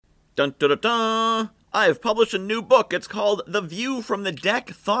Dun, dun, dun, dun. I've published a new book. It's called The View from the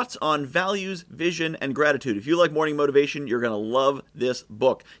Deck, Thoughts on Values, Vision, and Gratitude. If you like morning motivation, you're going to love this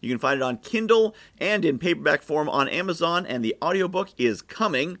book. You can find it on Kindle and in paperback form on Amazon, and the audiobook is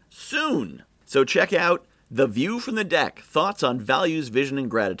coming soon. So check out The View from the Deck, Thoughts on Values, Vision, and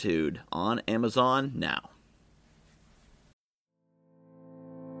Gratitude on Amazon now.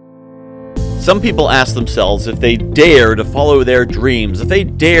 Some people ask themselves if they dare to follow their dreams, if they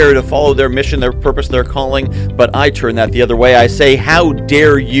dare to follow their mission, their purpose, their calling, but I turn that the other way. I say, how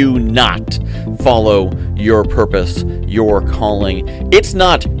dare you not follow your purpose, your calling? It's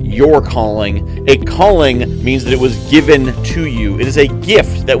not your calling. A calling means that it was given to you. It is a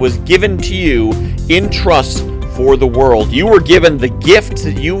gift that was given to you in trust for the world. You were given the gift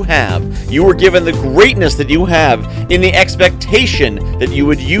that you have. You were given the greatness that you have in the expectation that you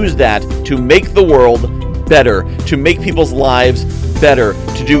would use that to make the world better, to make people's lives better,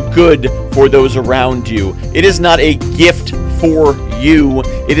 to do good for those around you. It is not a gift for you.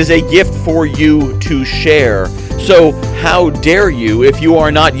 It is a gift for you to share. So how dare you, if you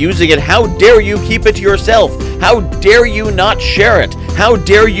are not using it, how dare you keep it to yourself? How dare you not share it? How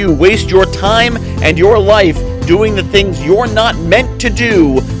dare you waste your time and your life doing the things you're not meant to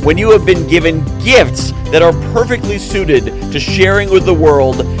do when you have been given gifts that are perfectly suited to sharing with the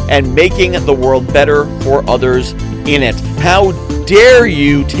world and making the world better for others in it? How dare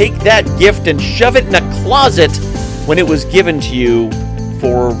you take that gift and shove it in a closet when it was given to you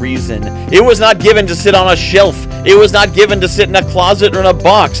for a reason? It was not given to sit on a shelf. It was not given to sit in a closet or in a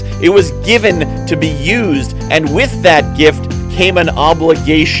box. It was given to be used, and with that gift came an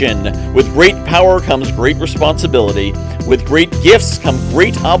obligation. With great power comes great responsibility. With great gifts come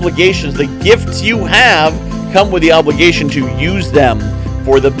great obligations. The gifts you have come with the obligation to use them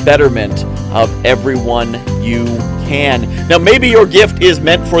for the betterment of everyone you can. Now, maybe your gift is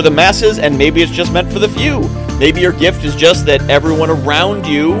meant for the masses, and maybe it's just meant for the few. Maybe your gift is just that everyone around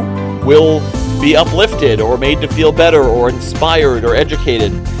you will be uplifted or made to feel better or inspired or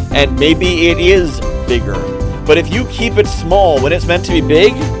educated. And maybe it is bigger. But if you keep it small when it's meant to be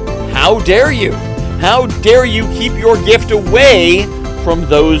big, how dare you? How dare you keep your gift away from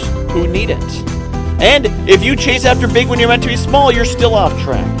those who need it? And if you chase after big when you're meant to be small, you're still off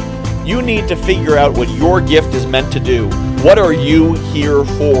track. You need to figure out what your gift is meant to do. What are you here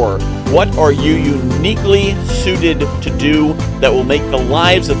for? What are you uniquely suited to do that will make the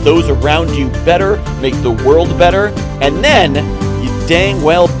lives of those around you better, make the world better, and then you dang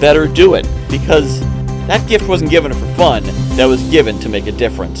well better do it, because that gift wasn't given for fun. That was given to make a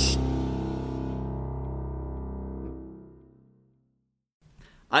difference.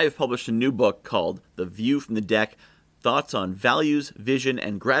 I have published a new book called The View from the Deck, Thoughts on Values, Vision,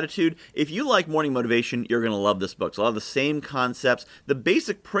 and Gratitude. If you like morning motivation, you're going to love this book. So a lot of the same concepts. The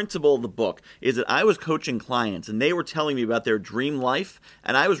basic principle of the book is that I was coaching clients, and they were telling me about their dream life,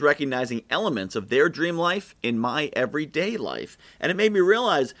 and I was recognizing elements of their dream life in my everyday life. And it made me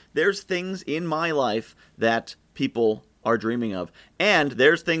realize there's things in my life that people are dreaming of. And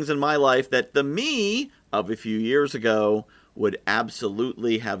there's things in my life that the me of a few years ago would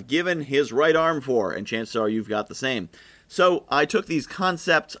absolutely have given his right arm for, and chances are you've got the same. So I took these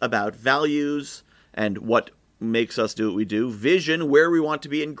concepts about values and what makes us do what we do, vision, where we want to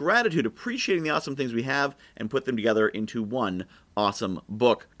be, and gratitude, appreciating the awesome things we have, and put them together into one awesome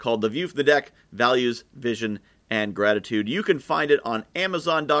book called The View from the Deck, Values, Vision, and Gratitude. You can find it on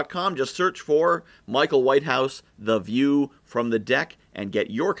Amazon.com. Just search for Michael Whitehouse, The View from the Deck, and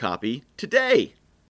get your copy today.